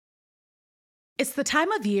It's the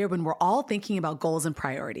time of year when we're all thinking about goals and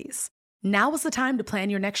priorities. Now is the time to plan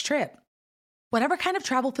your next trip. Whatever kind of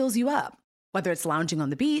travel fills you up, whether it's lounging on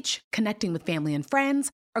the beach, connecting with family and friends,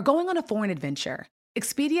 or going on a foreign adventure,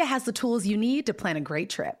 Expedia has the tools you need to plan a great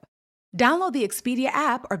trip. Download the Expedia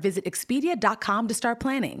app or visit Expedia.com to start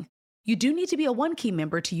planning. You do need to be a One-Key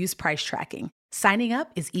member to use price tracking. Signing up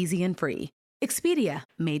is easy and free. Expedia,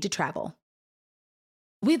 made to travel.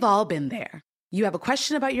 We've all been there. You have a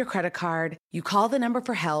question about your credit card, you call the number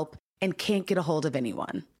for help, and can't get a hold of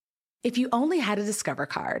anyone. If you only had a Discover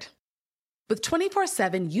card. With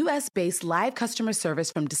 24/7 US-based live customer service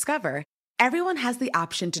from Discover, everyone has the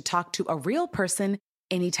option to talk to a real person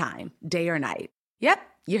anytime, day or night. Yep,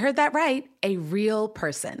 you heard that right, a real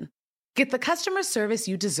person. Get the customer service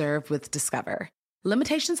you deserve with Discover.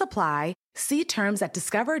 Limitations apply. See terms at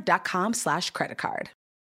discover.com/creditcard.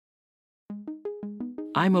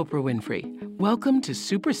 I'm Oprah Winfrey. Welcome to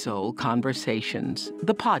Super Soul Conversations,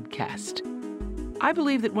 the podcast. I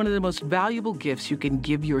believe that one of the most valuable gifts you can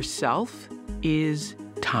give yourself is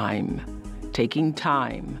time. Taking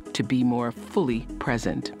time to be more fully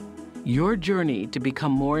present. Your journey to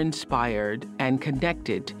become more inspired and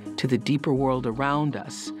connected to the deeper world around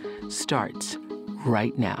us starts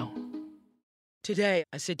right now. Today,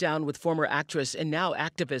 I sit down with former actress and now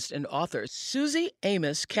activist and author Suzy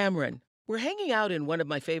Amis Cameron. We're hanging out in one of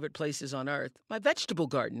my favorite places on earth, my vegetable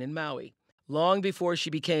garden in Maui. Long before she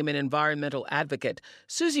became an environmental advocate,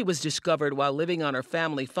 Suzy was discovered while living on her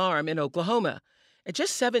family farm in Oklahoma. At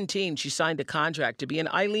just 17, she signed a contract to be an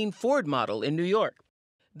Eileen Ford model in New York.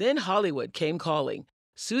 Then Hollywood came calling.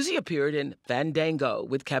 Suzy appeared in Fandango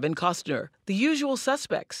with Kevin Costner, The Usual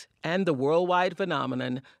Suspects, and the worldwide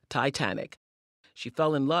phenomenon Titanic. She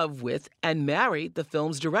fell in love with and married the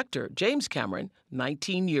film's director, James Cameron,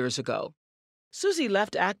 19 years ago. Suzy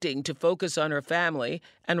left acting to focus on her family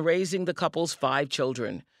and raising the couple's 5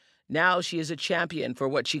 children. Now she is a champion for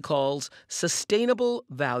what she calls sustainable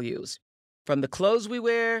values, from the clothes we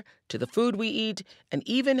wear to the food we eat and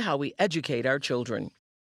even how we educate our children.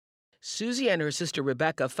 Suzy and her sister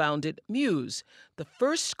Rebecca founded Muse, the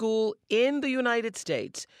first school in the United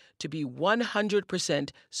States to be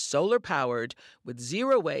 100% solar-powered with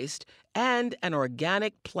zero waste and an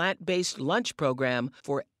organic plant-based lunch program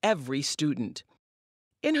for every student.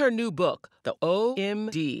 In her new book, The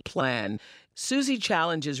OMD Plan, Suzy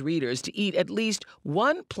challenges readers to eat at least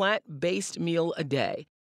one plant-based meal a day.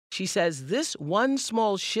 She says this one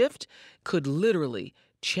small shift could literally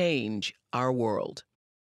change our world.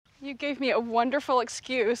 You gave me a wonderful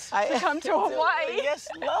excuse to come to Hawaii. Yes,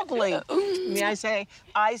 lovely. May I say,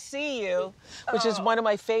 I see you, which is one of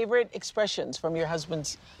my favorite expressions from your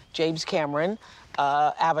husband's James Cameron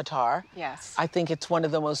avatar. Yes. I think it's one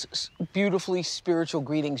of the most beautifully spiritual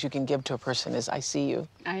greetings you can give to a person is, I see you.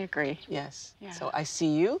 I agree. Yes. Yeah. So I see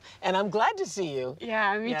you, and I'm glad to see you.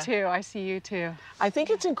 Yeah, me too. I see you too. I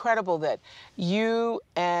think it's incredible that you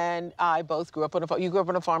and I both grew up on a farm. You grew up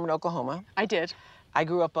on a farm in Oklahoma. I did. I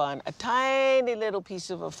grew up on a tiny little piece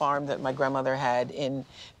of a farm that my grandmother had in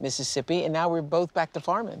Mississippi, and now we're both back to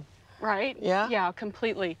farming. Right? Yeah? Yeah,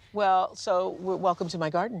 completely. Well, so welcome to my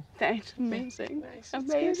garden. Thanks. Amazing. Nice.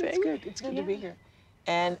 Amazing. It's good. It's good to be here.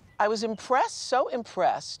 And I was so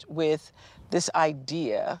impressed with this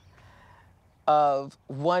idea of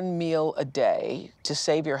one meal a day to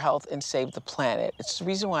save your health and save the planet. It's the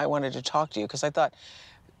reason why I wanted to talk to you, because I thought,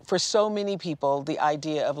 for so many people, the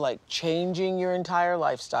idea of like changing your entire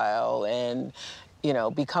lifestyle and, you know,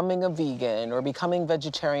 becoming a vegan or becoming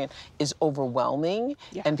vegetarian is overwhelming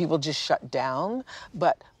and people just shut down.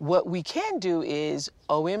 But what we can do is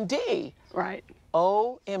OMD. Right.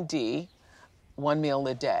 OMD, one meal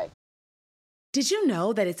a day. Did you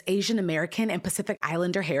know that it's Asian American and Pacific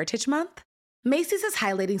Islander Heritage Month? Macy's is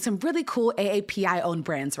highlighting some really cool AAPI-owned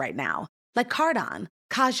brands right now, like Cardon,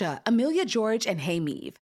 Kaja, Amelia George, and Hey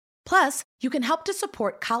Meave. Plus, you can help to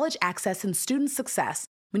support college access and student success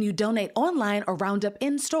when you donate online or round up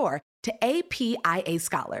in-store to APIA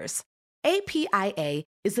Scholars. APIA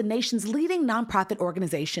is the nation's leading nonprofit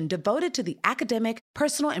organization devoted to the academic,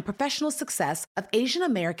 personal, and professional success of Asian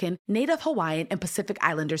American, Native Hawaiian, and Pacific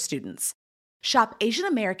Islander students. Shop Asian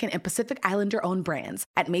American and Pacific Islander-owned brands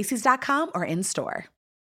at Macy's.com or in-store.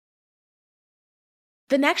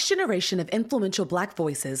 The next generation of influential Black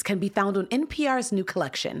voices can be found on NPR's new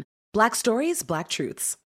collection, Black Stories, Black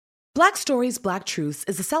Truths. Black Stories, Black Truths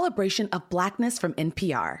is a celebration of Blackness from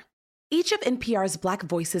NPR. Each of NPR's Black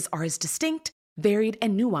voices are as distinct, varied,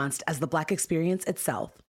 and nuanced as the Black experience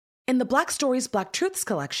itself. In the Black Stories, Black Truths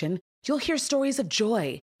collection, you'll hear stories of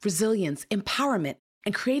joy, resilience, empowerment,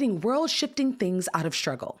 and creating world-shifting things out of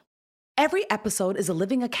struggle. Every episode is a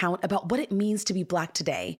living account about what it means to be Black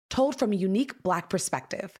today, told from a unique Black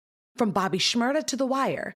perspective. From Bobby Shmurda to The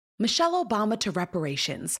Wire, Michelle Obama to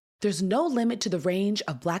reparations, there's no limit to the range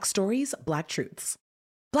of Black stories, Black truths.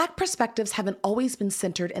 Black perspectives haven't always been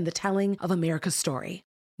centered in the telling of America's story.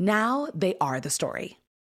 Now they are the story.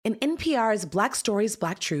 In NPR's Black Stories,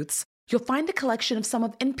 Black Truths, you'll find a collection of some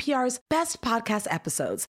of NPR's best podcast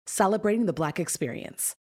episodes celebrating the Black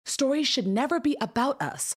experience. Stories should never be about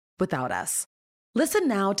us without us. Listen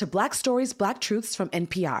now to Black Stories, Black Truths from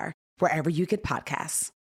NPR, wherever you get podcasts.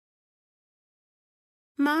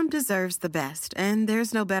 Mom deserves the best, and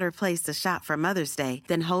there's no better place to shop for Mother's Day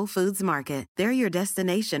than Whole Foods Market. They're your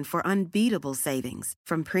destination for unbeatable savings,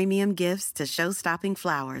 from premium gifts to show-stopping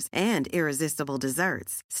flowers and irresistible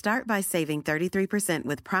desserts. Start by saving 33%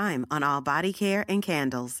 with Prime on all body care and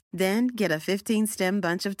candles. Then get a 15-stem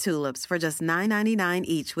bunch of tulips for just $9.99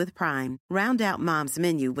 each with Prime. Round out Mom's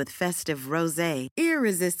menu with festive rosé,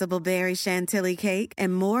 irresistible berry chantilly cake,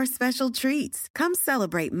 and more special treats. Come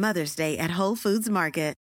celebrate Mother's Day at Whole Foods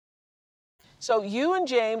Market. So you and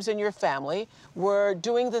James and your family were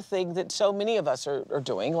doing the thing that so many of us are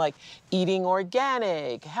doing, like eating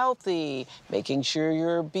organic, healthy, making sure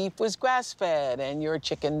your beef was grass-fed and your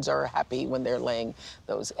chickens are happy when they're laying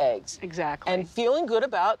those eggs. Exactly. And feeling good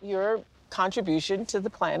about your contribution to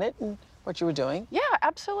the planet and what you were doing. Yeah,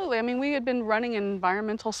 absolutely. I mean, we had been running in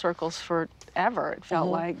environmental circles forever, it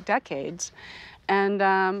felt like decades.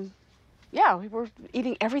 And yeah, we were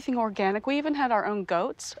eating everything organic. We even had our own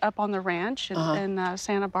goats up on the ranch in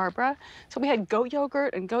Santa Barbara. So we had goat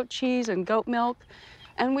yogurt and goat cheese and goat milk.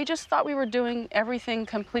 And we just thought we were doing everything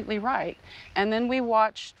completely right. And then we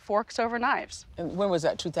watched Forks Over Knives. And when was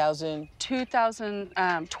that, 2000?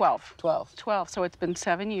 2012. 12. So it's been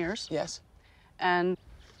 7 years. Yes. And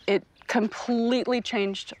it completely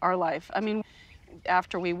changed our life. I mean,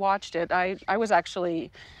 after we watched it, I was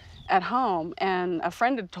actually at home, and a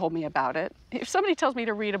friend had told me about it. If somebody tells me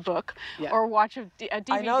to read a book or watch a DVD.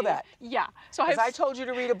 I know that. Yeah. So I told you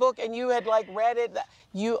to read a book and you had like read it.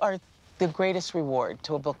 You are the greatest reward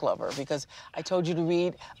to a book lover, because I told you to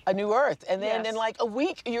read A New Earth, and then in like a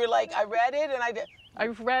week you were like, I read it and I did.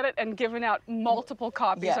 I've read it and given out multiple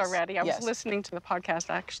copies already. I was listening to the podcast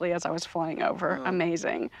actually as I was flying over.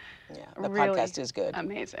 Amazing. Yeah, the really podcast is good.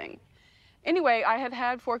 Amazing. Anyway, I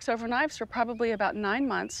had Forks Over Knives for probably about 9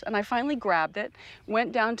 months, and I finally grabbed it,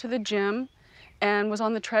 went down to the gym, and was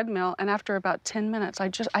on the treadmill, and after about 10 minutes, I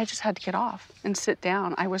just had to get off and sit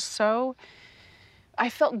down. I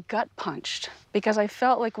felt gut punched, because I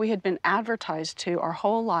felt like we had been advertised to our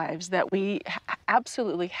whole lives that we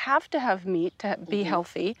absolutely have to have meat to be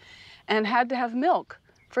healthy, and had to have milk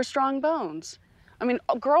for strong bones. I mean,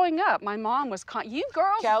 growing up, my mom was, you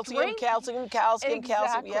girls drink. Calcium,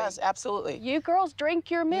 yes, absolutely. You girls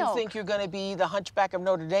drink your milk. You think you're going to be the Hunchback of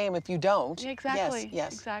Notre Dame if you don't. Exactly.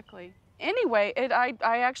 Yes. Exactly. Anyway, I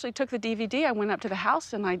actually took the DVD. I went up to the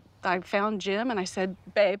house and I found Jim and I said,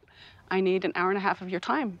 babe, I need an hour and a half of your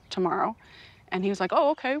time tomorrow. And he was like,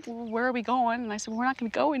 oh, okay, well, where are we going? And I said, we're not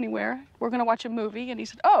going to go anywhere. We're going to watch a movie. And he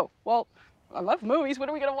said, oh, well, I love movies. What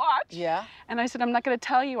are we going to watch? Yeah. And I said, I'm not going to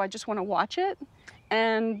tell you. I just want to watch it,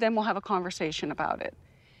 and then we'll have a conversation about it.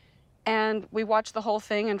 And we watched the whole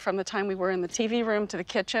thing, and from the time we were in the TV room to the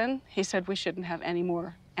kitchen, he said we shouldn't have any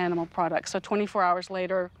more animal products. So 24 hours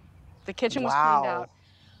later, the kitchen was cleaned out.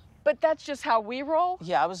 But that's just how we roll.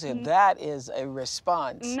 Yeah, I was saying that is a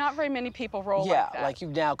response. Not very many people roll like that. Yeah, like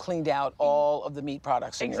you've now cleaned out all of the meat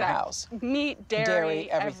products in your house. Meat,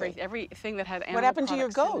 dairy, everything that had animal products. What happened to your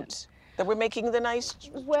goats that were making the nice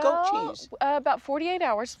goat cheese? About 48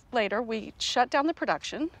 hours later, we shut down the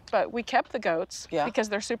production, but we kept the goats because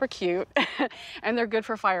they're super cute and they're good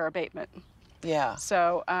for fire abatement. Yeah.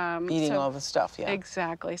 So eating all the stuff,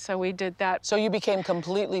 Exactly. So we did that. So you became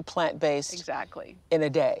completely plant-based. Exactly. In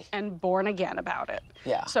a day. And born again about it.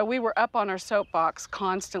 Yeah. So we were up on our soapbox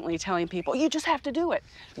constantly telling people, you just have to do it.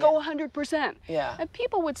 Go 100%. Yeah. And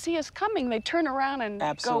people would see us coming, they'd turn around and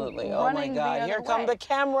Absolutely. go running oh my God, here come way. the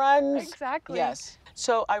Camerons. Exactly. Yes.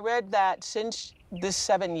 So I read that since this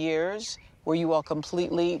 7 years, where you all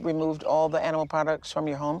completely removed all the animal products from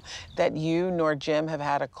your home, that you nor Jim have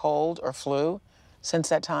had a cold or flu since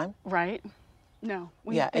that time? Right. No.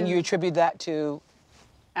 And you attribute that to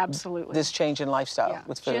absolutely this change in lifestyle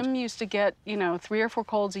with food. Jim used to get, 3 or 4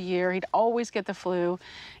 colds a year. He'd always get the flu.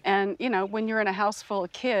 And, when you're in a house full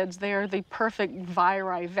of kids, they're the perfect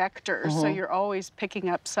viri vectors. So you're always picking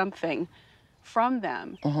up something from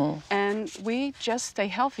them. And we just stay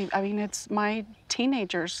healthy. I mean, it's my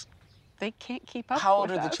teenagers they can't keep up. How old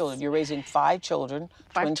with are the us. children? You're raising 5 children,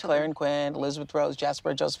 twins Claire and Quinn, Elizabeth Rose,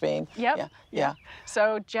 Jasper, Josephine. Yep. Yeah.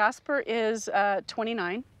 So Jasper is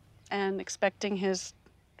 29 and expecting his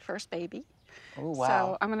first baby. Oh, wow.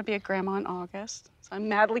 So I'm going to be a grandma in August. So I'm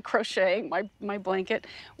madly crocheting my blanket.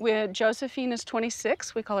 Josephine is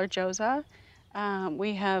 26. We call her Josa.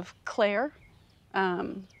 We have Claire,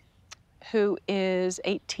 who is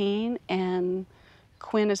 18, and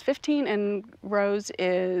Quinn is 15, and Rose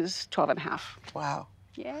is 12 and a half. Wow.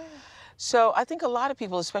 Yeah. So I think a lot of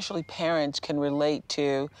people, especially parents, can relate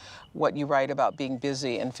to what you write about being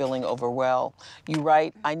busy and feeling overwhelmed. You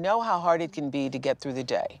write, I know how hard it can be to get through the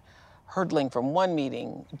day, hurdling from one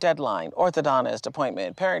meeting, deadline, orthodontist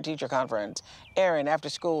appointment, parent-teacher conference, errand,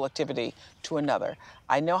 after-school activity to another.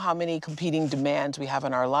 I know how many competing demands we have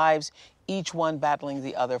in our lives, each one battling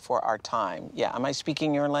the other for our time. Yeah, am I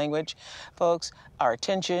speaking your language, folks? Our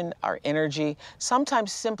attention, our energy.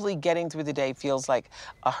 Sometimes simply getting through the day feels like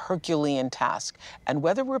a Herculean task. And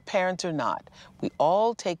whether we're parents or not, we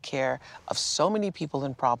all take care of so many people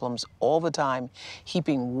and problems all the time.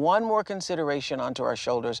 Heaping one more consideration onto our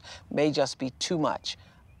shoulders may just be too much.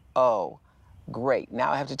 Oh, great.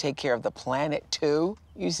 Now I have to take care of the planet too,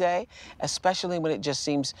 you say? Especially when it just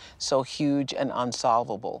seems so huge and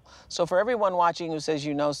unsolvable. So for everyone watching who says,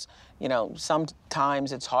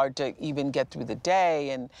 sometimes it's hard to even get through the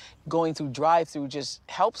day and going through drive-through just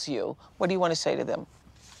helps you, what do you want to say to them?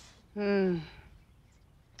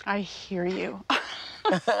 I hear you.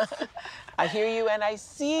 I hear you and I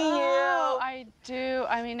see you. Oh, I do.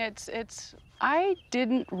 I mean, I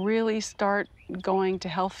didn't really start going to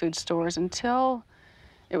health food stores until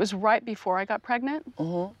it was right before I got pregnant.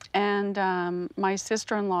 Mm-hmm. And my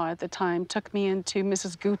sister-in-law at the time took me into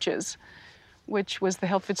Mrs. Gooch's, which was the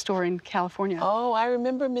health food store in California. Oh, I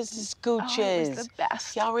remember Mrs. Gooch's. Oh, it was the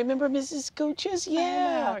best. Y'all remember Mrs. Gooch's? Yeah.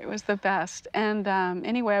 I know, it was the best. And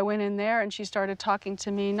anyway, I went in there and she started talking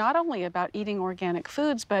to me not only about eating organic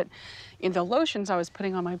foods, but in the lotions I was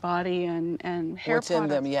putting on my body and hair What's in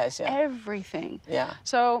them, products, yes, yeah. everything. Yeah.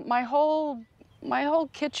 So my whole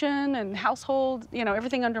kitchen and household,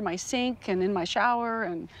 everything under my sink and in my shower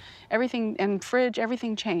and everything, and fridge,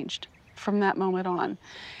 everything changed from that moment on.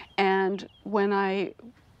 And when I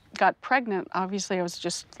got pregnant, obviously I was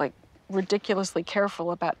just like ridiculously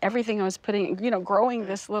careful about everything I was putting, growing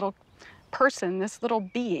this little person, this little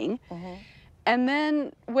being. Mm-hmm. And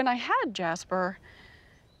then when I had Jasper,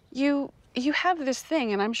 you have this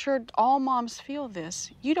thing, and I'm sure all moms feel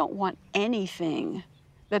this, you don't want anything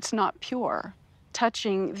that's not pure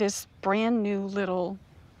touching this brand new little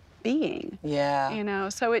being. Yeah.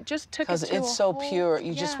 So it just took it to because it's so pure,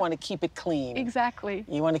 you yeah. just want to keep it clean. Exactly.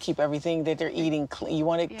 You want to keep everything that they're eating clean. You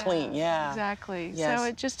want it clean, yeah. Exactly. Yes. So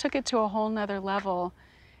it just took it to a whole nother level.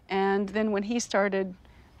 And then when he started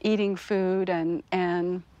eating food and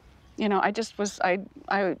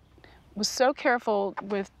I was so careful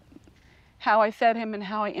with how I fed him and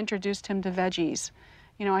how I introduced him to veggies.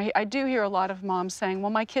 I do hear a lot of moms saying,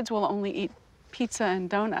 well, my kids will only eat pizza and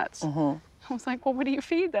donuts. Mm-hmm. I was like, well, what do you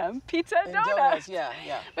feed them? Pizza and donuts. Yeah.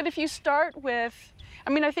 But if you start with,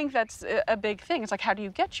 I think that's a big thing. It's like, how do you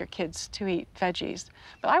get your kids to eat veggies?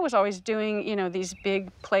 But I was always doing, these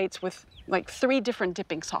big plates with like 3 different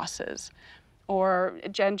dipping sauces. Or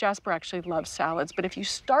Jasper actually loves salads, but if you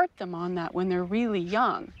start them on that when they're really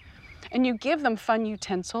young, and you give them fun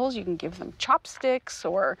utensils, you can give them chopsticks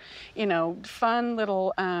or, fun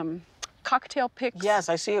little cocktail picks. Yes,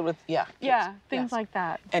 I see it with, things like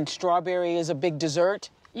that. And strawberry is a big dessert.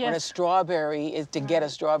 Yes. When a strawberry is, to get a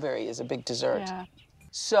strawberry is a big dessert. Yeah.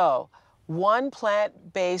 So, one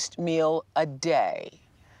plant-based meal a day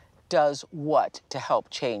does what to help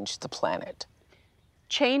change the planet?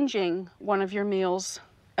 Changing one of your meals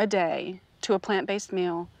a day to a plant-based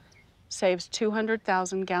meal saves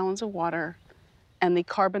 200,000 gallons of water and the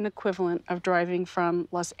carbon equivalent of driving from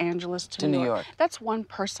Los Angeles to New York. That's one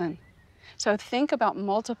person. So think about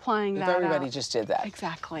multiplying that If everybody out. just did that.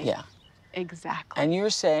 Exactly. Yeah. Exactly. And you're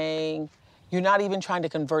saying, you're not even trying to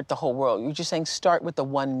convert the whole world. You're just saying start with the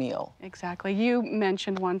one meal. Exactly. You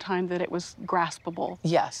mentioned one time that it was graspable.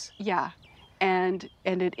 Yes. Yeah. And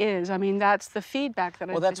it is. That's the feedback that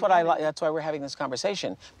I've Well, that's been what I getting. like. That's why we're having this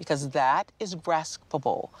conversation, because that is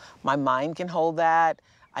graspable. My mind can hold that.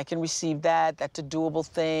 I can receive that. That's a doable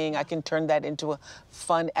thing. I can turn that into a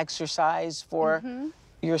fun exercise for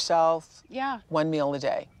yourself. Yeah. One meal a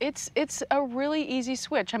day. It's a really easy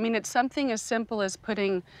switch. It's something as simple as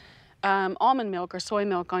putting almond milk or soy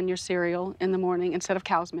milk on your cereal in the morning instead of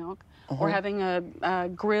cow's milk, or having a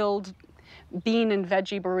grilled bean and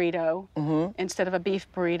veggie burrito instead of a beef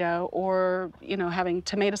burrito, or, you know, having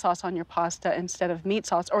tomato sauce on your pasta instead of meat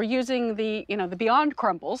sauce, or using the, you know, the Beyond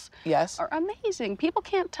crumbles. Yes. Are amazing. People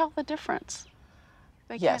can't tell the difference.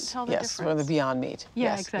 They can't tell the difference. Or the Beyond Meat.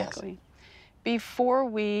 Yeah, yes, exactly. Before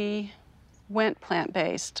we went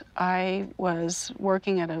plant-based, I was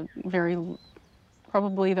working at a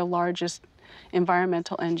probably the largest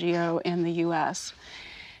environmental NGO in the U.S.,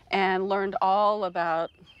 and learned all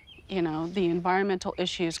about, you know, the environmental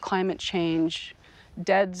issues, climate change,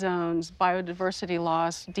 dead zones, biodiversity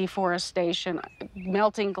loss, deforestation,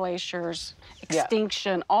 melting glaciers,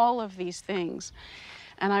 extinction, all of these things.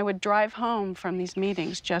 And I would drive home from these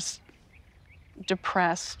meetings just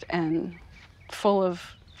depressed and full of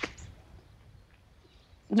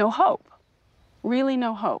no hope, really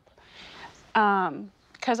no hope.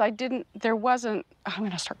 Because there wasn't, I'm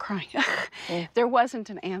gonna start crying. There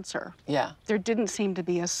wasn't an answer. Yeah. There didn't seem to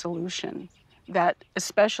be a solution that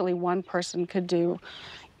especially one person could do.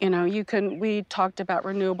 You know, we talked about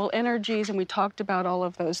renewable energies and we talked about all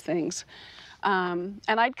of those things. And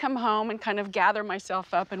I'd come home and kind of gather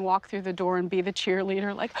myself up and walk through the door and be the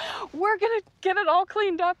cheerleader, like, we're gonna get it all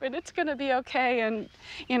cleaned up and it's gonna be okay. And,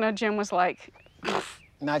 you know, Jim was like,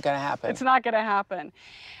 not gonna happen. It's not gonna happen.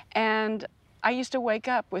 And I used to wake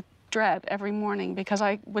up with dread every morning because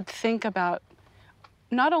I would think about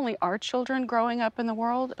not only our children growing up in the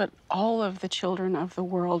world, but all of the children of the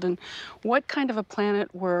world, and what kind of a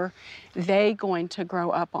planet were they going to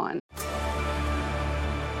grow up on.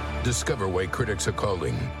 Discover why critics are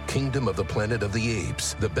calling Kingdom of the Planet of the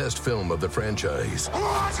Apes the best film of the franchise.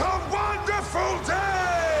 What a wonderful day!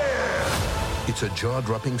 It's a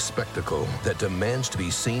jaw-dropping spectacle that demands to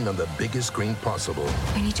be seen on the biggest screen possible.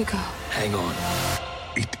 I need to go. Hang on.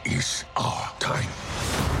 It is our time.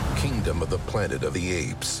 Kingdom of the Planet of the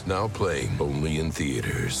Apes, now playing only in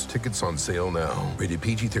theaters. Tickets on sale now. Rated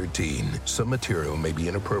PG-13. Some material may be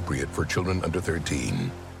inappropriate for children under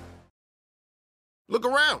 13. Look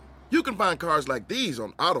around. You can find cars like these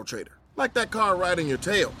on AutoTrader. Like that car riding your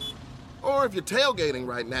tail. Or if you're tailgating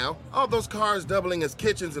right now, all those cars doubling as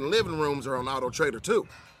kitchens and living rooms are on AutoTrader too.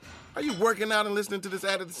 Are you working out and listening to this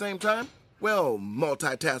ad at the same time? Well,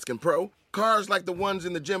 multitasking pro, cars like the ones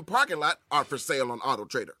in the gym parking lot are for sale on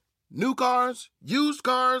AutoTrader. New cars, used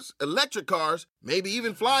cars, electric cars, maybe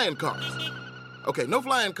even flying cars. Okay, no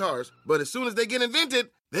flying cars, but as soon as they get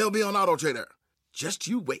invented, they'll be on AutoTrader. Just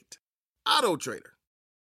you wait. AutoTrader.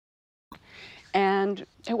 And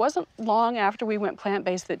it wasn't long after we went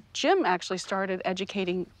plant-based that Jim actually started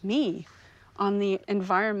educating me on the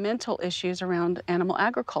environmental issues around animal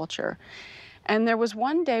agriculture. And there was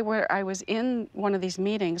one day where I was in one of these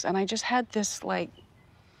meetings and I just had this like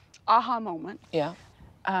aha moment. Yeah.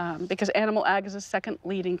 Because animal ag is the second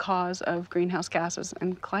leading cause of greenhouse gases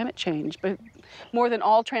and climate change, but more than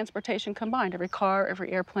all transportation combined, every car,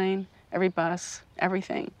 every airplane, every bus,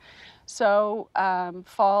 everything. So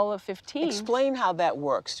fall of 15. Explain how that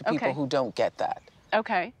works to people who don't get that.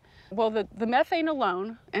 Okay. Well, the methane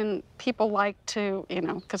alone, and people like to, you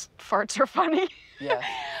know, because farts are funny. Yeah.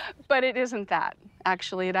 But it isn't that,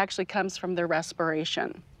 actually. It actually comes from their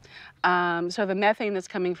respiration. So the methane that's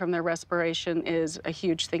coming from their respiration is a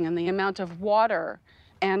huge thing, and the amount of water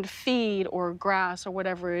and feed or grass or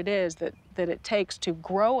whatever it is that it takes to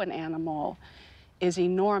grow an animal is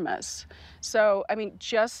enormous. So, I mean,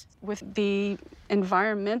 just with the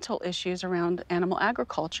environmental issues around animal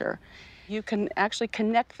agriculture, you can actually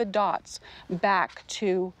connect the dots back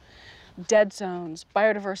to dead zones,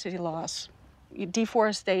 biodiversity loss,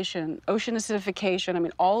 deforestation, ocean acidification, I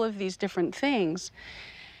mean, all of these different things.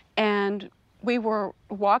 And we were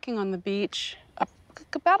walking on the beach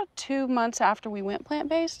about 2 months after we went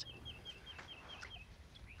plant-based.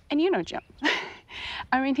 And you know Jim.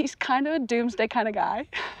 I mean, he's kind of a doomsday kind of guy.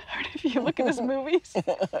 If you look at his movies,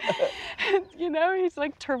 you know, he's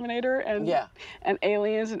like Terminator and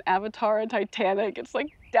Aliens and Avatar and Titanic. It's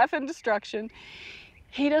like death and destruction.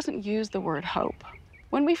 He doesn't use the word hope.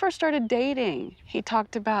 When we first started dating, he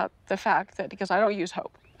talked about the fact that, because I don't use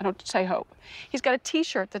hope, I don't say hope. He's got a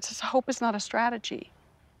T-shirt that says hope is not a strategy.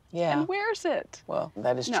 Yeah. And where's it? Well,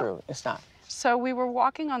 that is true. It's not. So we were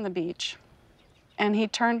walking on the beach, and he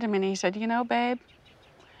turned to me and he said, you know, babe,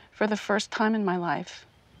 for the first time in my life,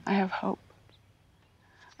 I have hope.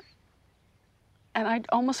 And I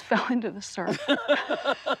almost fell into the surf.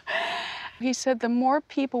 He said, the more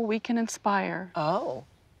people we can inspire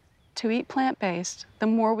to eat plant-based, the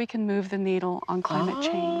more we can move the needle on climate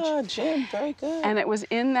change. Jim, very good. And it was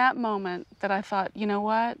in that moment that I thought, you know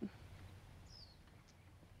what?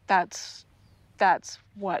 That's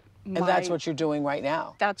what And that's what you're doing right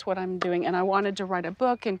now. That's what I'm doing. And I wanted to write a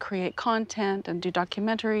book and create content and do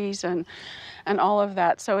documentaries and all of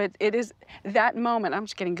that. So it is that moment, I'm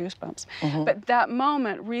just getting goosebumps, but that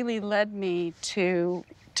moment really led me to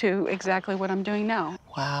exactly what I'm doing now.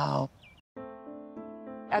 Wow.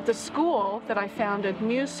 At the school that I founded,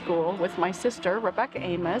 Muse School, with my sister, Rebecca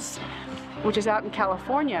Amos, which is out in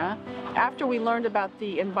California, after we learned about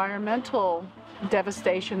the environmental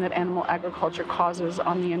devastation that animal agriculture causes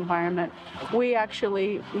on the environment, we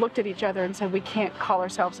actually looked at each other and said we can't call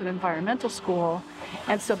ourselves an environmental school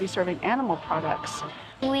and still be serving animal products.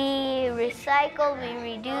 We recycle, we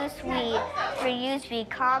reduce, we reuse, we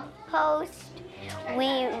compost,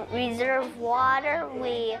 we reserve water,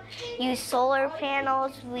 we use solar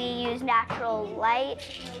panels, we use natural light.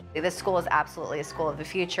 This school is absolutely a school of the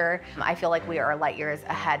future. I feel like we are light years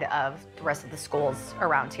ahead of the rest of the schools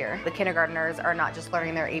around here. The kindergartners are not just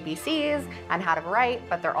learning their ABCs and how to write,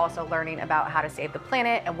 but they're also learning about how to save the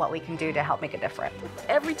planet and what we can do to help make a difference.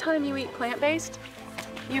 Every time you eat plant-based,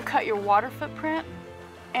 you cut your water footprint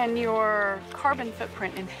and your carbon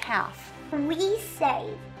footprint in half. We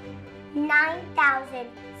save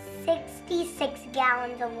 9,066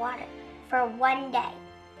 gallons of water for one day.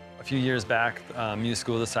 A few years back, Muse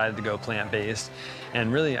School decided to go plant-based.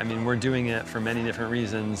 And really, I mean, we're doing it for many different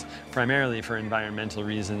reasons, primarily for environmental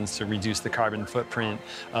reasons, to reduce the carbon footprint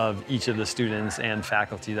of each of the students and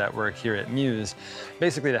faculty that work here at Muse,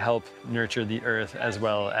 basically to help nurture the earth as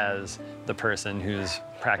well as the person who's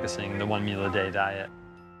practicing the 1 meal a day diet.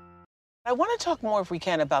 I want to talk more, if we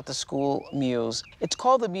can, about the school Muse. It's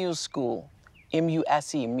called the Muse School,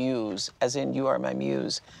 M-U-S-E, Muse, as in you are my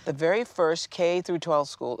muse. The very first K through 12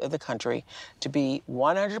 school in the country to be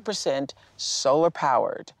 100%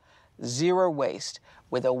 solar-powered, zero waste,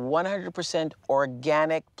 with a 100%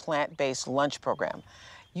 organic plant-based lunch program.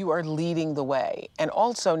 You are leading the way. And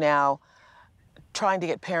also now trying to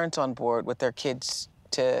get parents on board with their kids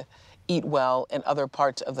to eat well in other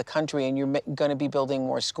parts of the country, and you're going to be building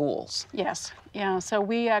more schools. Yes, yeah, so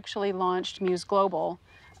we actually launched Muse Global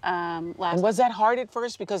last. And was that hard at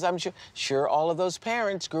first? Because I'm sure all of those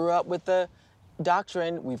parents grew up with the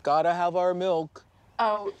doctrine, we've got to have our milk.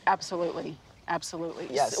 Oh, absolutely, absolutely.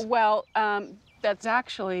 Yes. Well, that's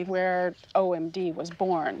actually where OMD was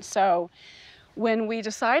born. So when we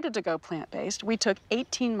decided to go plant-based, we took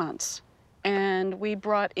 18 months, and we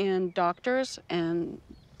brought in doctors and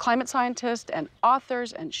climate scientists and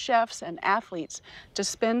authors and chefs and athletes to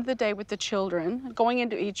spend the day with the children, going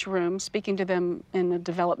into each room, speaking to them in a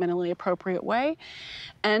developmentally appropriate way.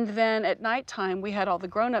 And then at nighttime, we had all the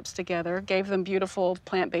grown-ups together, gave them beautiful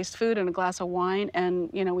plant-based food and a glass of wine,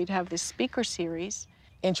 and we'd have this speaker series.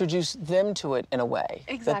 Introduce them to it in a way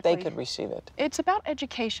that they could receive it. It's about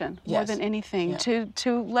education more than anything,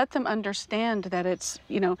 to let them understand that it's,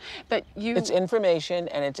 that you... It's information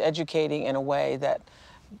and it's educating in a way that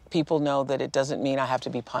people know that it doesn't mean I have to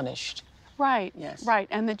be punished. Right, yes. Right,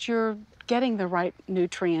 and that you're getting the right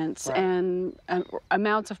nutrients and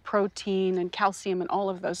amounts of protein and calcium and all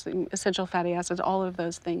of those things, essential fatty acids, all of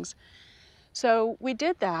those things. So we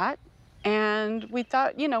did that, and we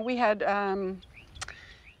thought,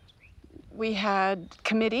 we had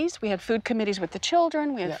committees. We had food committees with the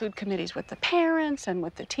children. We had food committees with the parents and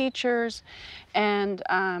with the teachers, and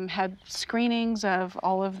had screenings of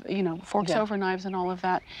all of, forks over knives and all of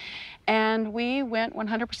that. And we went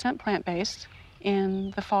 100% plant-based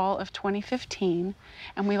in the fall of 2015,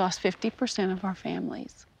 and we lost 50% of our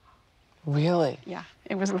families. Really? Yeah,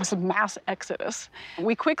 it was a mass exodus.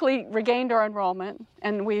 We quickly regained our enrollment,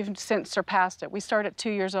 and we've since surpassed it. We start at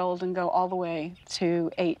 2 years old and go all the way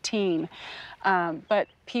to 18. But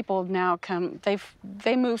people now come,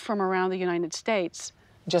 they move from around the United States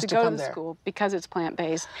just to go to the school because it's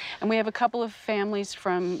plant-based. And we have a couple of families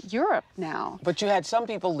from Europe now. But you had some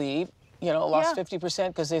people leave, lost 50%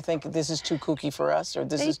 because they think this is too kooky for us or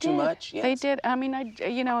this is too much. Yes. They did. I mean,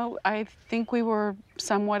 I think we were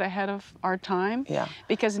somewhat ahead of our time. Yeah.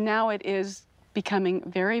 Because now it is becoming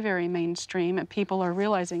very, very mainstream and people are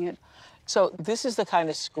realizing it. So this is the kind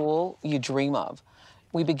of school you dream of.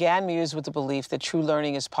 We began Muse with the belief that true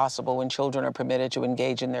learning is possible when children are permitted to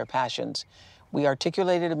engage in their passions. We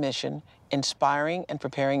articulated a mission, inspiring and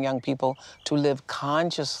preparing young people to live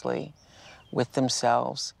consciously with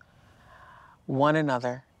themselves, one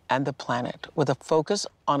another, and the planet, with a focus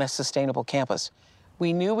on a sustainable campus.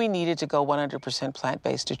 We knew we needed to go 100%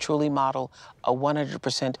 plant-based to truly model a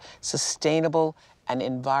 100% sustainable and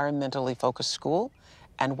environmentally focused school.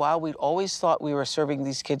 And while we'd always thought we were serving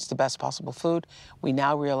these kids the best possible food, we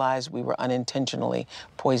now realize we were unintentionally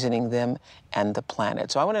poisoning them and the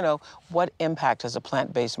planet. So I want to know, what impact has a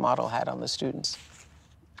plant-based model had on the students?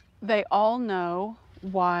 They all know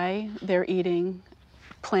why they're eating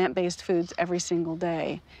plant-based foods every single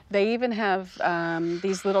day. They even have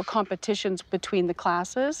these little competitions between the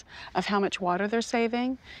classes of how much water they're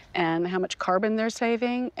saving and how much carbon they're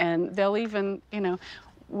saving, and they'll even,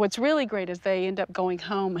 what's really great is they end up going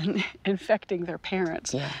home and infecting their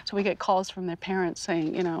parents. Yeah. So we get calls from their parents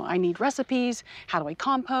saying, I need recipes, how do I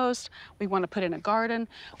compost, we want to put in a garden.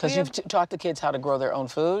 Because you've taught the kids how to grow their own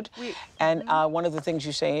food. And one of the things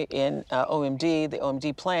you say in OMD, the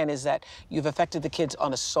OMD plan, is that you've affected the kids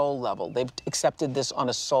on a soul level. They've accepted this on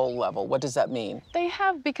a soul level. What does that mean? They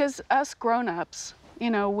have, because us grown-ups,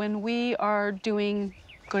 when we are doing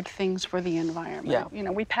good things for the environment. Yeah.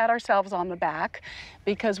 We pat ourselves on the back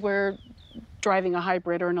because we're driving a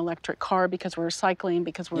hybrid or an electric car, because we're cycling,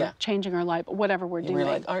 because we're changing our life, whatever we're doing. We're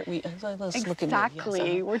like, aren't we? Let's look at me.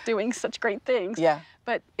 Exactly. We're doing such great things. Yeah.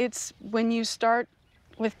 But it's when you start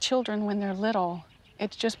with children when they're little,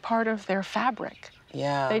 it's just part of their fabric.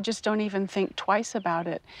 Yeah. They just don't even think twice about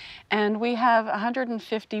it. And we have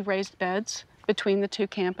 150 raised beds between the two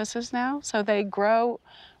campuses now, so they grow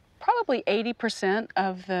probably 80%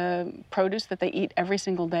 of the produce that they eat every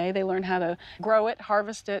single day. They learn how to grow it,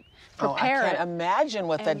 harvest it, prepare it. I can't imagine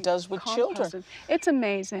what that does with children. It's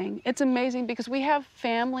amazing. It's amazing because we have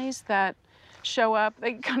families that show up,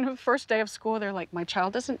 they kind of first day of school, they're like, my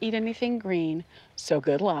child doesn't eat anything green, so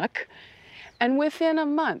good luck. And within a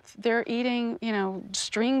month, they're eating,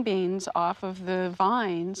 string beans off of the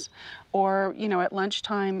vines, or, at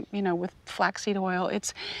lunchtime, with flaxseed oil.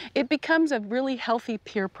 It becomes a really healthy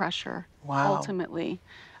peer pressure, ultimately.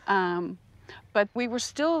 But we were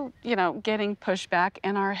still, getting pushback,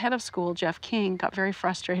 and our head of school, Jeff King, got very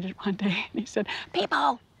frustrated one day, and he said,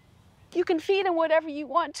 people, you can feed them whatever you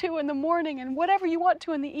want to in the morning and whatever you want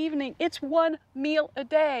to in the evening. It's one meal a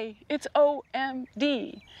day. It's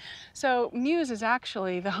OMD. So Muse is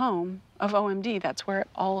actually the home of OMD. That's where it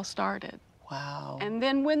all started. Wow. And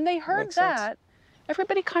then when they heard that,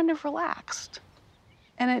 everybody kind of relaxed.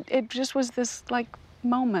 And it just was this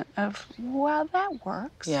moment of, wow, that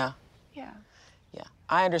works. Yeah. Yeah. Yeah.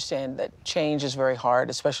 I understand that change is very hard,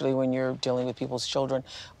 especially when you're dealing with people's children.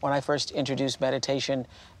 When I first introduced meditation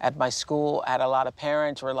at my school, I had a lot of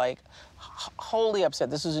parents were like, wholly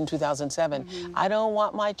upset. This was in 2007. Mm-hmm. I don't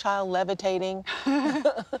want my child levitating. I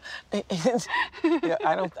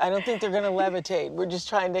don't think they're going to levitate. We're just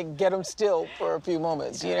trying to get them still for a few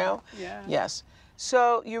moments, Yeah. Yes.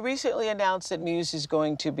 So you recently announced that Muse is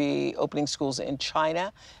going to be opening schools in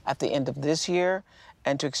China at the end of this year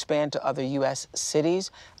and to expand to other U.S.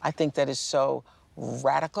 cities. I think that is so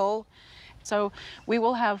radical. So we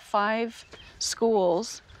will have 5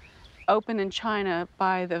 schools open in China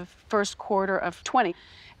by the first quarter of 20.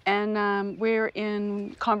 And we're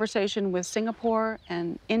in conversation with Singapore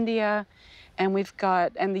and India, and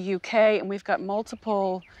the UK, and we've got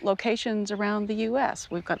multiple locations around the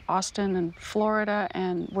US. We've got Austin and Florida,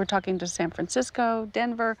 and we're talking to San Francisco,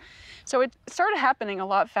 Denver. So it started happening a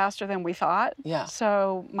lot faster than we thought. Yeah.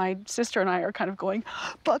 So my sister and I are kind of going,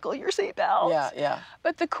 buckle your seatbelts. Yeah.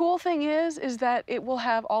 But the cool thing is that it will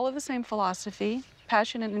have all of the same philosophy,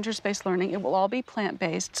 passion and interest-based learning. It will all be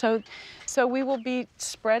plant-based. So we will be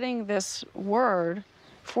spreading this word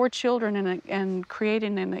for children and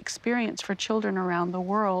creating an experience for children around the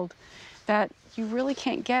world that you really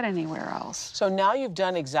can't get anywhere else. So now you've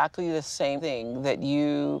done exactly the same thing that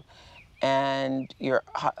you and your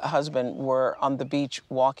husband were on the beach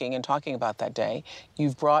walking and talking about that day.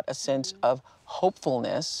 You've brought a sense of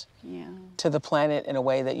hopefulness to the planet in a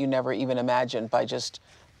way that you never even imagined by just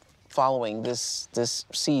following this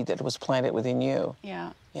seed that was planted within you.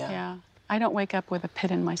 Yeah. I don't wake up with a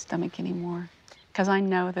pit in my stomach anymore because I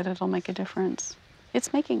know that it'll make a difference.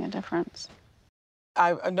 It's making a difference.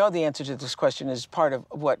 I know the answer to this question is part of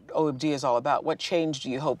what OMD is all about. What change do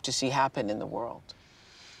you hope to see happen in the world?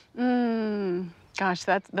 Gosh,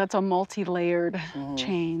 that's a multi-layered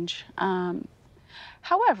change.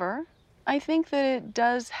 However, I think that it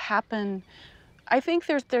does happen. I think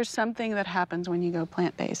there's something that happens when you go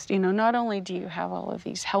plant-based. Not only do you have all of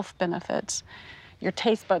these health benefits, your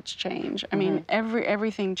taste buds change. I mean,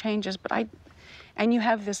 everything changes, and you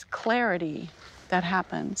have this clarity that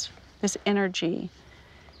happens, this energy.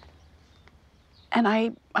 And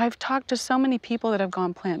I've talked to so many people that have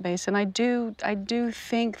gone plant-based, and I do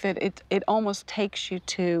think that it almost takes you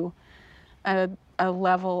to a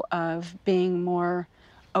level of being more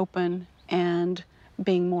open and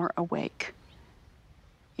being more awake.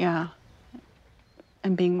 Yeah.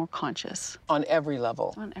 And being more conscious. On every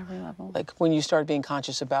level. On every level. Like when you start being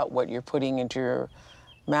conscious about what you're putting into your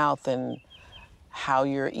mouth and how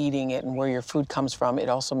you're eating it and where your food comes from, it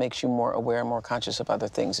also makes you more aware and more conscious of other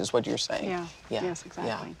things, is what you're saying. Yeah. Yes,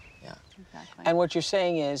 exactly. Yeah. Exactly. And what you're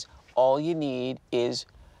saying is all you need is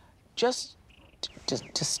just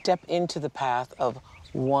to step into the path of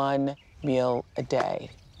one meal a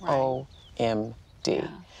day. Right. OMD. Yeah.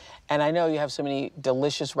 And I know you have so many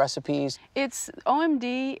delicious recipes.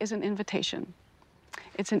 OMD is an invitation.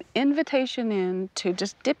 It's an invitation in to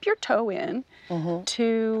just dip your toe in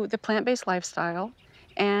to the plant-based lifestyle,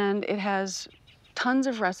 and it has tons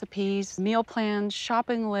of recipes, meal plans,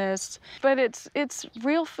 shopping lists, but it's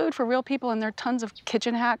real food for real people, and there are tons of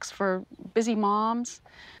kitchen hacks for busy moms,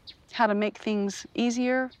 how to make things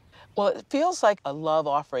easier. Well, it feels like a love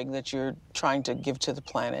offering that you're trying to give to the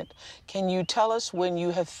planet. Can you tell us when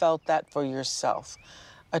you have felt that for yourself?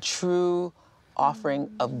 A true offering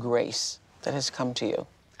of grace that has come to you?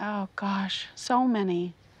 Oh gosh, so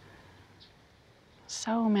many.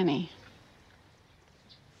 So many.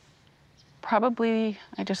 Probably,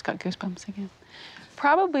 I just got goosebumps again.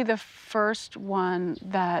 Probably the first one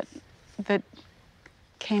that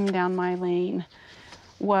came down my lane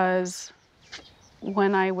was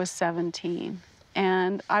when I was 17.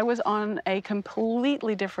 And I was on a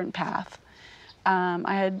completely different path.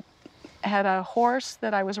 I had a horse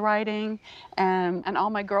that I was riding, and all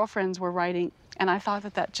my girlfriends were riding, and I thought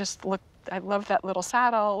that just looked, I loved that little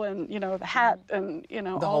saddle and, you know, the hat and, you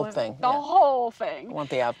know, The whole thing. The whole thing. I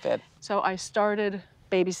want the outfit. So I started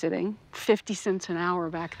babysitting, 50 cents an hour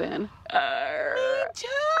back then. Me too,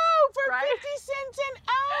 for 50 cents an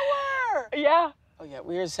hour. Yeah. Oh yeah,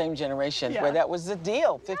 we were the same generation Yeah. where that was the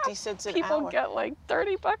deal, 50 cents an hour. People get like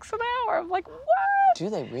 30 bucks an hour. I'm like, what?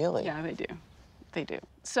 Do they really? Yeah, they do. They do.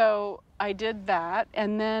 So I did that,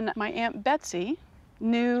 and then my Aunt Betsy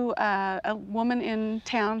knew a woman in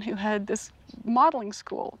town who had this modeling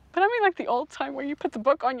school. But I mean like the old time where you put the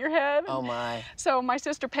book on your head. Oh my. So my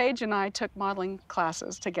sister Paige and I took modeling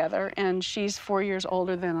classes together, and she's 4 years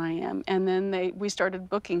older than I am. And then we started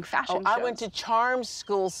booking fashion shows. I went to charm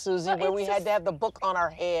school, Susie, where we had to have the book on our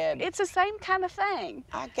head. It's the same kind of thing.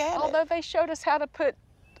 I get it. Although they showed us how to put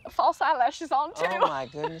false eyelashes on too. Oh my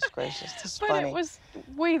goodness gracious, this is But funny.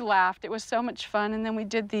 we laughed. It was so much fun. And then we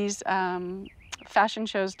did these fashion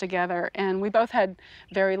shows together, and we both had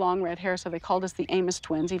very long red hair, so they called us the Amos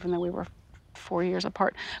twins, even though we were 4 years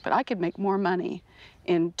apart. But I could make more money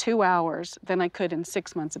in 2 hours than I could in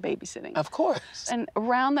 6 months of babysitting. Of course. And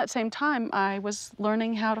around that same time, I was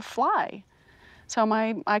learning how to fly. So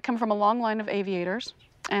I come from a long line of aviators,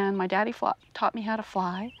 and my daddy taught me how to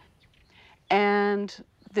fly. And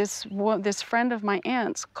this friend of my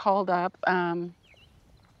aunt's called up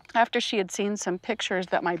after she had seen some pictures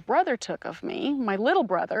that my brother took of me, my little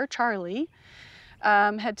brother, Charlie,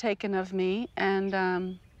 had taken of me,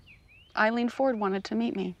 and Eileen Ford wanted to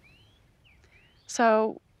meet me.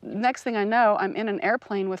 So next thing I know, I'm in an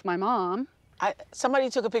airplane with my mom. Somebody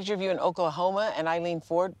took a picture of you in Oklahoma, and Eileen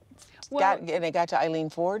Ford, and they got to Eileen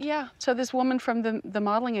Ford? Yeah, so this woman from the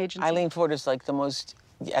modeling agency. Eileen Ford is like the most,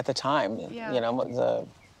 at the time, you know, the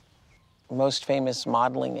most famous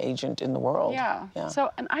modeling agent in the world. Yeah. So,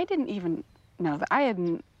 and I didn't even know that. I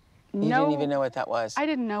hadn't. You didn't even know what that was? I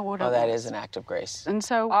didn't know what it was. Oh, that is an act of grace. And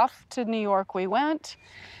so off to New York we went,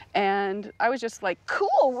 and I was just like,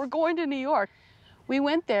 cool, we're going to New York. We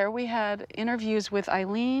went there, we had interviews with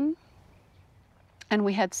Eileen, and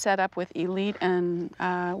we had set up with Elite and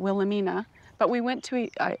Wilhelmina, but we went to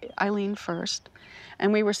Eileen first,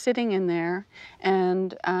 and we were sitting in there,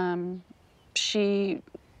 and she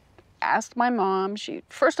asked my mom,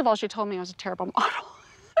 first of all, she told me I was a terrible model.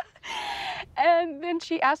 And then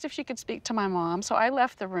she asked if she could speak to my mom, so I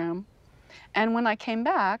left the room. And when I came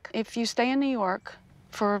back, if you stay in New York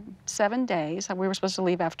for 7 days, we were supposed to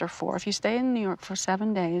leave after 4, if you stay in New York for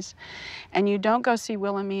 7 days and you don't go see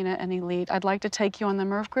Wilhelmina and Elite, I'd like to take you on the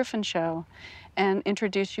Merv Griffin show and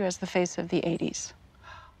introduce you as the face of the 80s.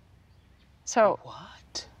 So,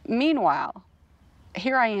 what? Meanwhile,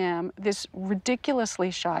 here I am, this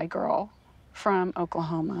ridiculously shy girl from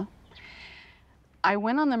Oklahoma. I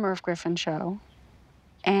went on the Merv Griffin show,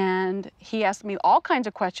 and he asked me all kinds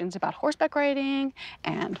of questions about horseback riding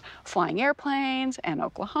and flying airplanes and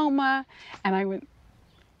Oklahoma, and I went...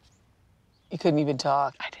 You couldn't even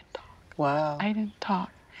talk? I didn't talk. Wow. I didn't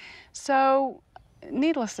talk. So,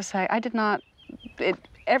 needless to say, I did not...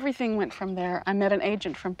 Everything went from there. I met an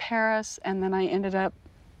agent from Paris, and then I ended up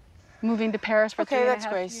moving to Paris for 3.5 years. Okay, that's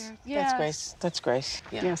grace. Yes. That's grace. That's grace.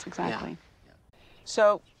 Yeah. Yes, exactly. Yeah.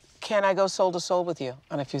 So, can I go soul to soul with you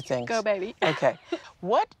on a few things? Go, baby. Okay.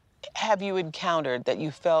 What have you encountered that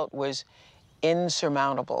you felt was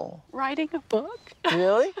insurmountable? Writing a book.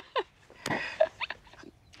 Really?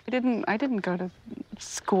 I didn't go to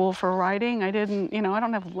school for writing. I didn't, I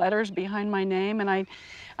don't have letters behind my name. And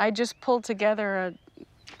I just pulled together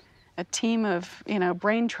a team of,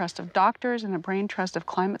 brain trust of doctors and a brain trust of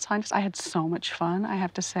climate scientists. I had so much fun, I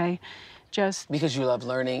have to say. Just because you love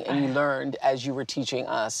learning and you learned as you were teaching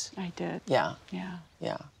us. I did. Yeah. Yeah.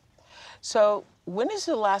 Yeah. So when is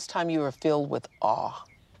the last time you were filled with awe?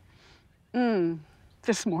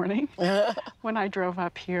 This morning when I drove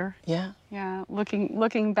up here. Yeah. Yeah,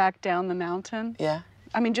 looking back down the mountain. Yeah.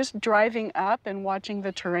 I mean, just driving up and watching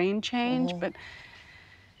the terrain change, but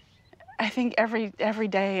I think every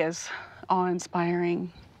day is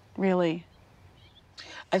awe-inspiring, really.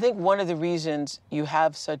 I think one of the reasons you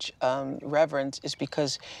have such reverence is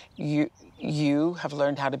because you have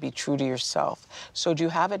learned how to be true to yourself. So do you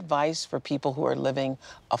have advice for people who are living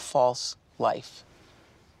a false life?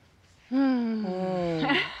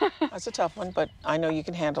 That's a tough one, but I know you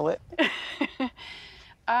can handle it.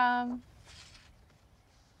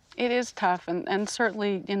 It is tough, and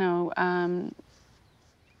certainly,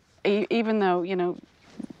 even though,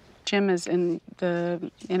 Jim is in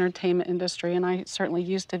the entertainment industry, and I certainly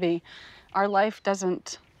used to be, our life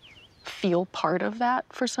doesn't feel part of that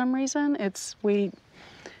for some reason. We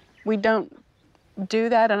don't do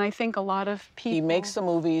that, and I think a lot of people... He makes the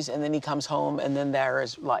movies, and then he comes home, and then there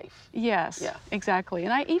is life. Yes, yeah, exactly.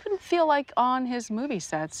 And I even feel like on his movie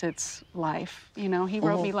sets, it's life. He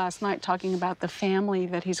wrote me last night talking about the family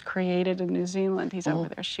that he's created in New Zealand. He's over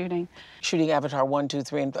there shooting. Shooting Avatar 1, 2,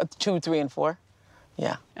 3, and 2, 3, and 4?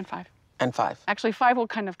 Yeah. And 5. And 5. Actually, 5 will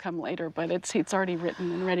kind of come later, but it's already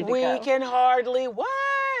written and ready to go. We can hardly wait.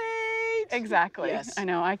 Exactly. Yes. I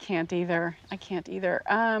know. I can't either.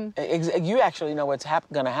 You actually know what's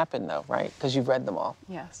going to happen, though, right? Because you've read them all.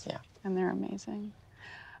 Yes. Yeah. And they're amazing.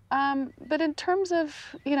 But in terms of,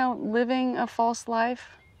 living a false life,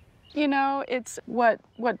 it's what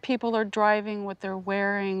people are driving, what they're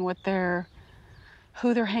wearing,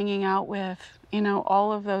 who they're hanging out with,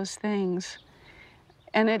 all of those things.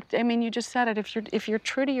 And you just said it. If you're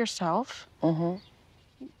true to yourself,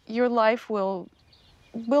 your life will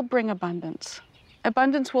bring abundance.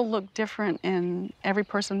 Abundance will look different in every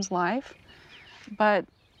person's life, but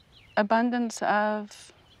abundance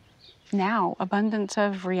of now, abundance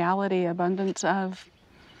of reality, abundance of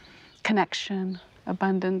connection,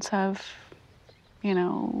 abundance of,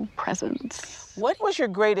 presence. What was your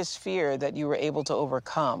greatest fear that you were able to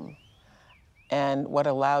overcome, and what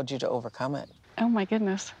allowed you to overcome it? Oh my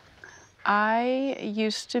goodness. I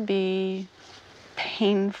used to be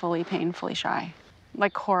painfully shy.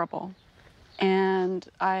 Like horrible. And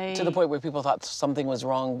to the point where people thought something was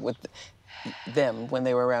wrong with them when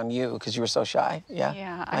they were around you because you were so shy. Yeah.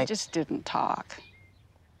 Yeah, I just didn't talk.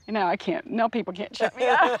 People can't shut me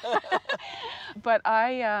up. But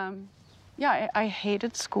I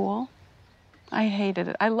hated school. I hated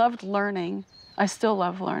it. I loved learning. I still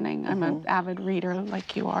love learning. I'm an avid reader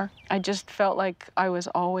like you are. I just felt like I was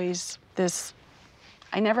always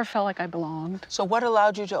I never felt like I belonged. So what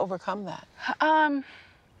allowed you to overcome that?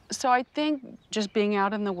 So I think just being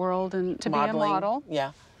out in the world and to Modeling, be a model.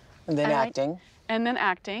 Yeah, and then acting.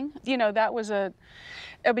 That was a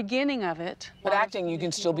beginning of it. But acting, you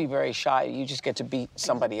can still be very shy. You just get to be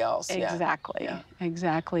somebody else. Exactly, yeah.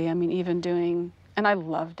 Exactly. Even doing, and I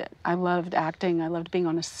loved it. I loved acting. I loved being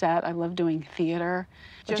on a set. I loved doing theater.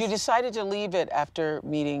 But you decided to leave it after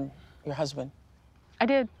meeting your husband. I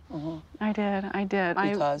did. I did.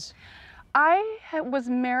 Because? I was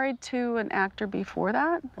married to an actor before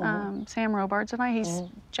that, Sam Robards and I. He's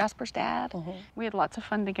Jasper's dad. We had lots of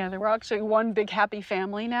fun together. We're actually one big happy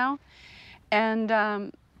family now. And,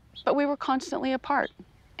 but we were constantly apart.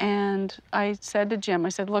 And I said to Jim,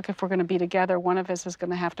 look, if we're going to be together, one of us is going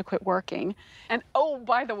to have to quit working. And oh,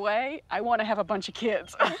 by the way, I want to have a bunch of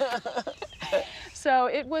kids. So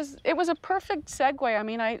it was a perfect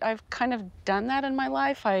segue. I've kind of done that in my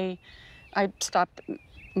life. I stopped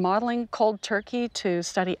modeling cold turkey to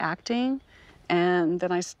study acting, and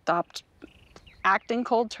then I stopped acting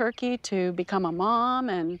cold turkey to become a mom.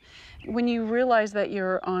 And when you realize that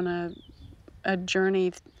you're on a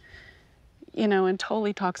journey, and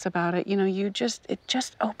Tolle talks about it, it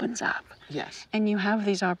just opens up. Yes. And you have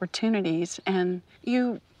these opportunities, and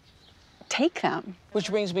you take them. Which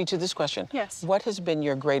brings me to this question. Yes. What has been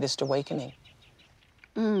your greatest awakening?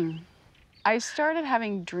 I started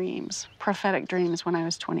having dreams, prophetic dreams, when I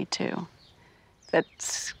was 22 that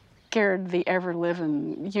scared the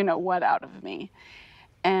ever-living you-know-what out of me.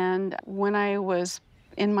 And when I was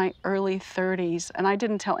in my early 30s, and I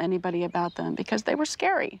didn't tell anybody about them because they were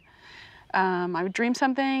scary. I would dream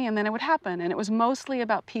something, and then it would happen, and it was mostly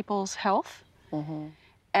about people's health.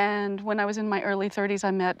 And when I was in my early 30s,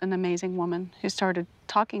 I met an amazing woman who started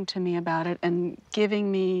talking to me about it and giving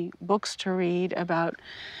me books to read about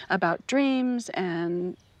dreams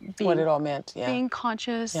and what it all meant, yeah. Being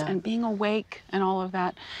conscious and being awake and all of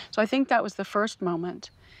that. So I think that was the first moment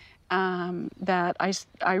that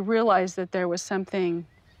I realized that there was something.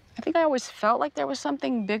 I think I always felt like there was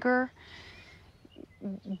something bigger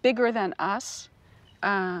than us,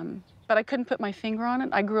 but I couldn't put my finger on it.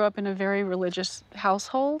 I grew up in a very religious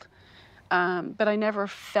household, but I never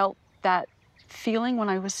felt that feeling when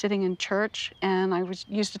I was sitting in church. And I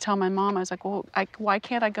used to tell my mom, I was like, well, why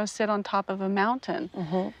can't I go sit on top of a mountain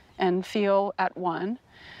and feel at one?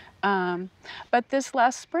 But this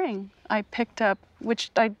last spring, I picked up,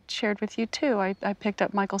 which I shared with you too, I picked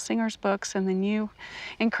up Michael Singer's books, and then you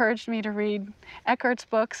encouraged me to read Eckhart's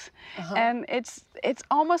books. And it's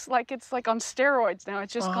almost like it's like on steroids now.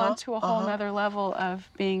 It's just gone to a whole nother level of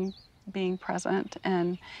being present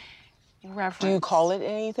and reverence. Do you call it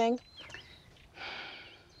anything?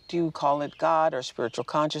 Do you call it God or spiritual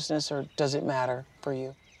consciousness, or does it matter for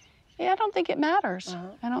you? Yeah, I don't think it matters.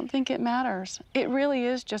 I don't think it matters. It really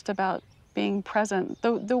is just about being present.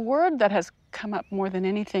 The word that has come up more than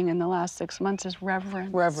anything in the last 6 months is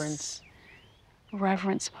reverence.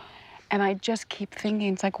 Reverence. And I just keep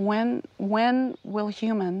thinking, it's like, when will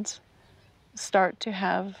humans start to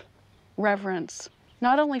have reverence,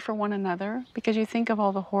 not only for one another, because you think of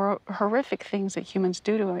all the horrific things that humans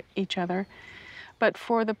do to each other, but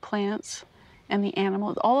for the plants and the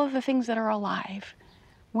animals, all of the things that are alive.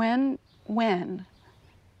 When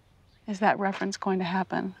is that reference going to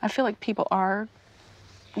happen? I feel like people are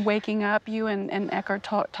waking up. You and Eckhart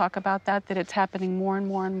talk about that it's happening more and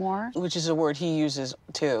more and more. Which is a word he uses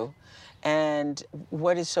too. And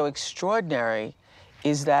what is so extraordinary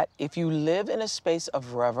is that if you live in a space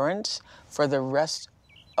of reverence for the rest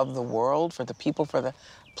of the world, for the people, for the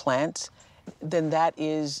plants, then that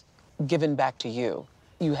is given back to you.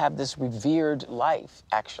 You have this revered life,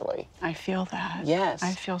 actually. I feel that. Yes.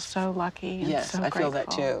 I feel so lucky and so grateful. I feel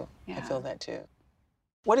that too. Yeah. I feel that too.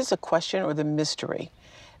 What is the question or the mystery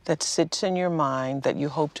that sits in your mind that you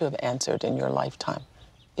hope to have answered in your lifetime?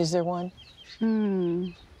 Is there one?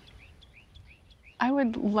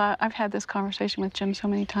 I've had this conversation with Jim so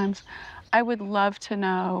many times. I would love to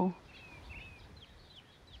know,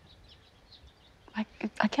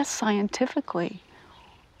 I guess scientifically,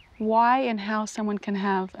 why and how someone can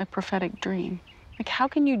have a prophetic dream. Like, how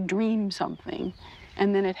can you dream something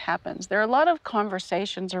and then it happens? There are a lot of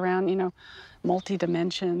conversations around,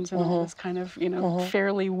 multi-dimensions and all this kind of,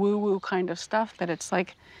 fairly woo-woo kind of stuff, but it's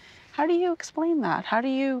like, how do you explain that?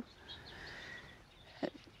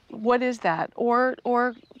 What is that?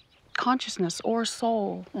 Or consciousness or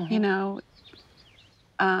soul,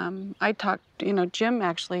 I talked, Jim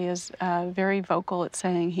actually is very vocal at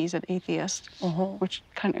saying he's an atheist, which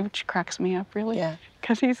cracks me up, really. Yeah.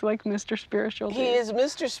 Because he's like Mr. Spiritual. He is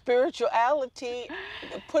Mr. Spirituality,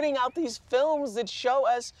 putting out these films that show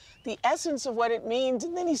us the essence of what it means,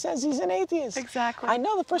 and then he says he's an atheist. Exactly. I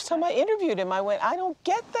know the first time I interviewed him, I went, I don't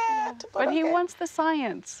get that. Yeah. But he wants the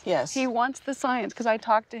science. Yes. He wants the science, because I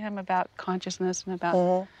talked to him about consciousness and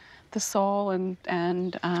about the soul and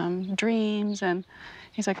dreams, and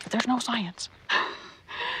he's like, but there's no science.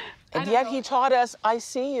 And yet he taught us, I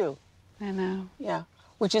see you. I know. Yeah,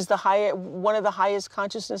 which is one of the highest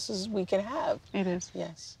consciousnesses we can have. It is.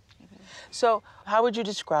 Yes. It is. So how would you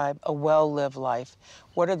describe a well-lived life?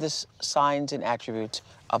 What are the signs and attributes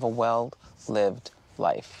of a well-lived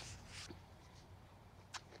life?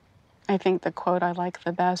 I think the quote I like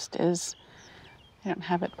the best is, I don't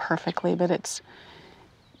have it perfectly, but it's,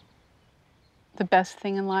 the best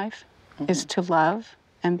thing in life is to love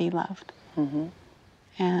and be loved.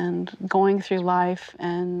 And going through life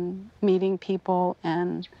and meeting people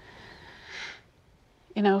and,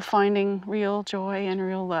 finding real joy and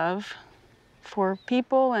real love for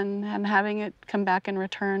people and having it come back in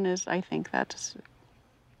return I think that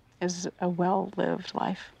is a well-lived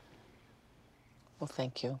life. Well,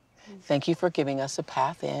 thank you. Thank you for giving us a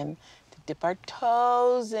path in to dip our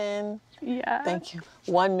toes in. Yeah. Thank you.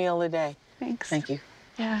 One meal a day. Thanks. Thank you.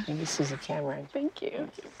 Yeah. Maybe Susie Cameron. Thank you.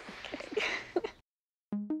 Okay.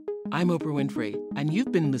 I'm Oprah Winfrey, and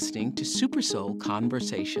you've been listening to Super Soul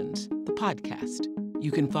Conversations, the podcast.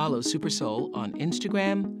 You can follow Super Soul on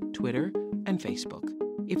Instagram, Twitter, and Facebook.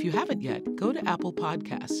 If you haven't yet, go to Apple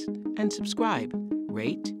Podcasts and subscribe,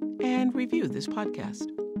 rate, and review this podcast.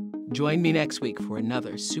 Join me next week for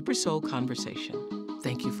another Super Soul Conversation.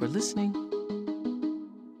 Thank you for listening.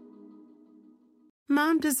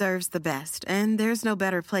 Mom deserves the best, and there's no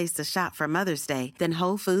better place to shop for Mother's Day than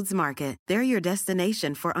Whole Foods Market. They're your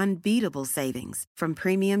destination for unbeatable savings, from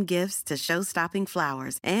premium gifts to show-stopping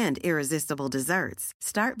flowers and irresistible desserts.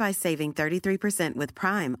 Start by saving 33% with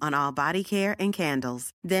Prime on all body care and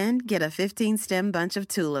candles. Then get a 15-stem bunch of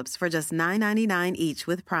tulips for just $9.99 each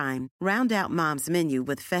with Prime. Round out Mom's menu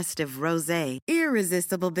with festive rosé,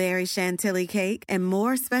 irresistible berry chantilly cake, and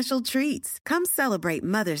more special treats. Come celebrate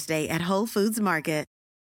Mother's Day at Whole Foods Market.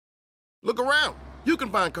 Look around. You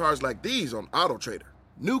can find cars like these on AutoTrader.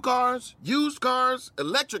 New cars, used cars,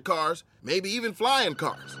 electric cars, maybe even flying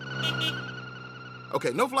cars.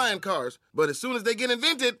 Okay, no flying cars, but as soon as they get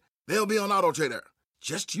invented, they'll be on AutoTrader.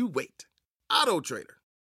 Just you wait. AutoTrader.